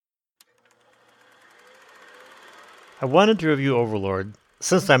I wanted to review Overlord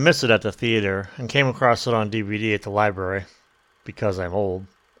since I missed it at the theater and came across it on DVD at the library, because I'm old.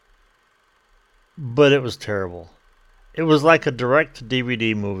 But it was terrible. It was like a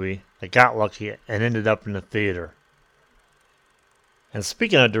direct-to-DVD movie that got lucky and ended up in the theater. And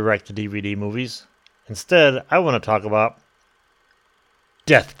speaking of direct-to-DVD movies, instead I want to talk about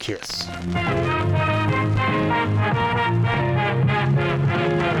Death Kiss.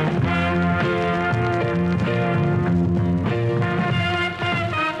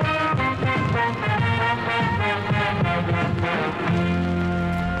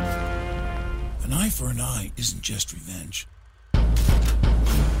 An eye for an eye isn't just revenge.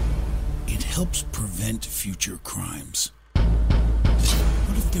 It helps prevent future crimes.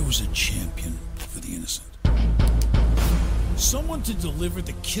 What if there was a champion for the innocent? Someone to deliver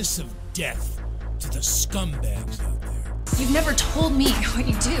the kiss of death to the scumbags out there. You've never told me what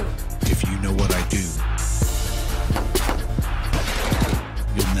you do. If you know what I do,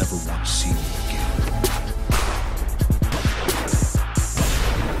 you'll never want to see me again.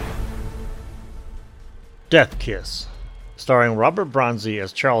 Death Kiss, starring Robert Bronzi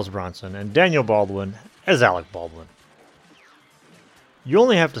as Charles Bronson and Daniel Baldwin as Alec Baldwin. You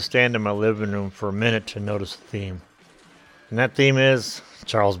only have to stand in my living room for a minute to notice the theme. And that theme is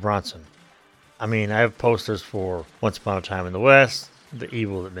Charles Bronson. I mean, I have posters for Once Upon a Time in the West, The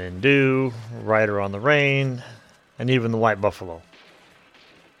Evil That Men Do, Rider on the Rain, and even The White Buffalo.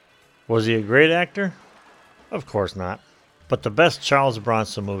 Was he a great actor? Of course not. But the best Charles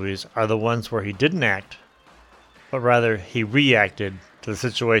Bronson movies are the ones where he didn't act, but rather he reacted to the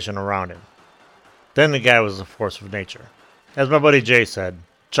situation around him. Then the guy was a force of nature. As my buddy Jay said,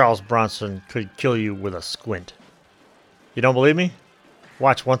 Charles Bronson could kill you with a squint. You don't believe me?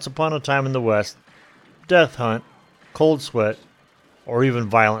 Watch Once Upon a Time in the West, Death Hunt, Cold Sweat, or even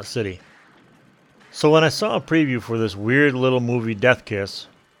Violent City. So when I saw a preview for this weird little movie Death Kiss,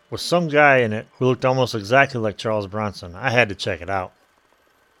 with some guy in it who looked almost exactly like Charles Bronson, I had to check it out.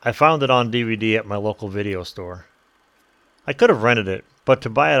 I found it on DVD at my local video store. I could have rented it, but to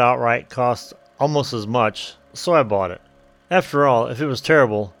buy it outright cost almost as much, so I bought it. After all, if it was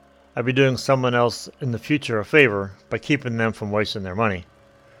terrible, I'd be doing someone else in the future a favor by keeping them from wasting their money.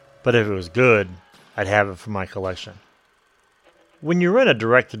 But if it was good, I'd have it for my collection. When you rent a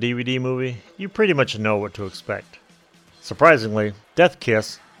direct-to-DVD movie, you pretty much know what to expect. Surprisingly, Death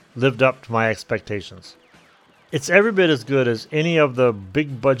Kiss lived up to my expectations. It's every bit as good as any of the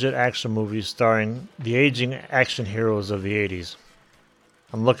big-budget action movies starring the aging action heroes of the 80s.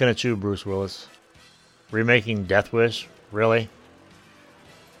 I'm looking at you, Bruce Willis. Remaking Death Wish? Really?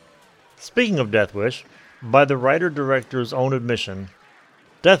 Speaking of Death Wish, by the writer-director's own admission,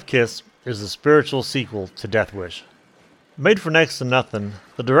 Death Kiss is the spiritual sequel to Death Wish. Made for next to nothing,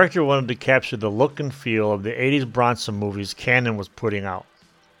 the director wanted to capture the look and feel of the 80s Bronson movies Cannon was putting out.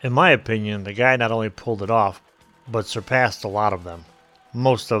 In my opinion, the guy not only pulled it off, but surpassed a lot of them.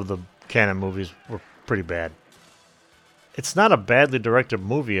 Most of the Cannon movies were pretty bad. It's not a badly directed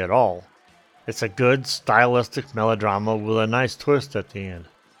movie at all. It's a good, stylistic melodrama with a nice twist at the end.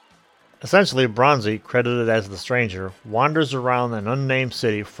 Essentially, Bronzi, credited as the Stranger, wanders around an unnamed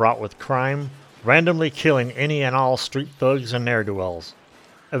city fraught with crime, randomly killing any and all street thugs and ne'er-do-wells.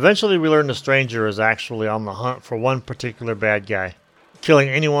 Eventually, we learn the Stranger is actually on the hunt for one particular bad guy, killing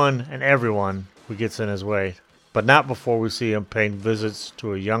anyone and everyone who gets in his way, but not before we see him paying visits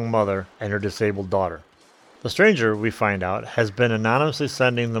to a young mother and her disabled daughter. The Stranger, we find out, has been anonymously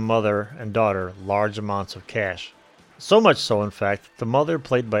sending the mother and daughter large amounts of cash. So much so, in fact, the mother,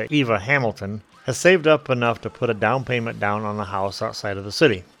 played by Eva Hamilton, has saved up enough to put a down payment down on a house outside of the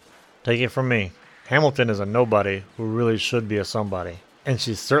city. Take it from me, Hamilton is a nobody who really should be a somebody, and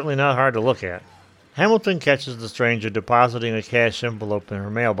she's certainly not hard to look at. Hamilton catches the Stranger depositing a cash envelope in her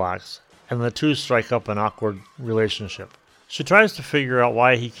mailbox, and the two strike up an awkward relationship. She tries to figure out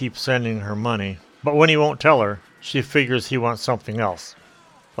why he keeps sending her money, but when he won't tell her, she figures he wants something else.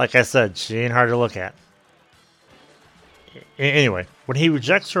 Like I said, she ain't hard to look at. Anyway, when he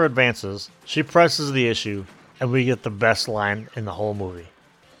rejects her advances, she presses the issue, and we get the best line in the whole movie.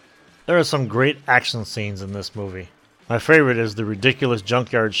 There are some great action scenes in this movie. My favorite is the ridiculous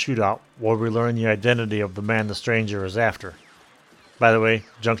junkyard shootout where we learn the identity of the man the Stranger is after. By the way,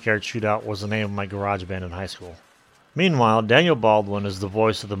 Junkyard Shootout was the name of my garage band in high school. Meanwhile, Daniel Baldwin is the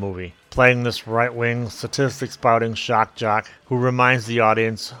voice of the movie, playing this right-wing, statistic-spouting shock jock who reminds the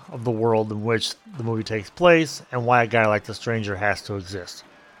audience of the world in which the movie takes place and why a guy like the Stranger has to exist.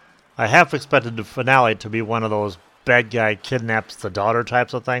 I half expected the finale to be one of those bad guy kidnaps the daughter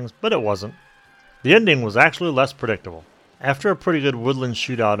types of things, but it wasn't. The ending was actually less predictable. After a pretty good woodland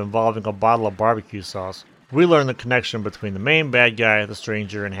shootout involving a bottle of barbecue sauce, We learn the connection between the main bad guy, the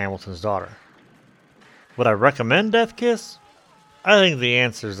stranger, and Hamilton's daughter. Would I recommend Death Kiss? I think the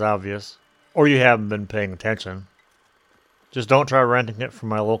answer is obvious, or you haven't been paying attention. Just don't try renting it from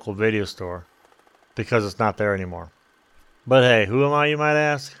my local video store, because it's not there anymore. But hey, who am I, you might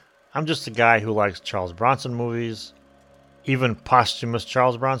ask? I'm just a guy who likes Charles Bronson movies, even posthumous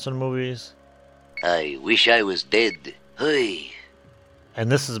Charles Bronson movies. I wish I was dead. Hey. And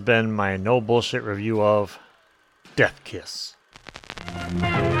this has been my no bullshit review of Death Kiss.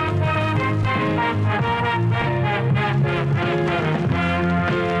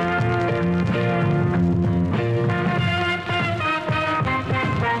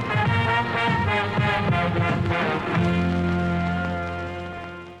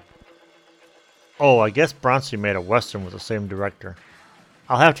 Oh, I guess Bronson made a Western with the same director.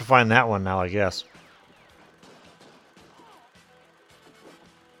 I'll have to find that one now, I guess.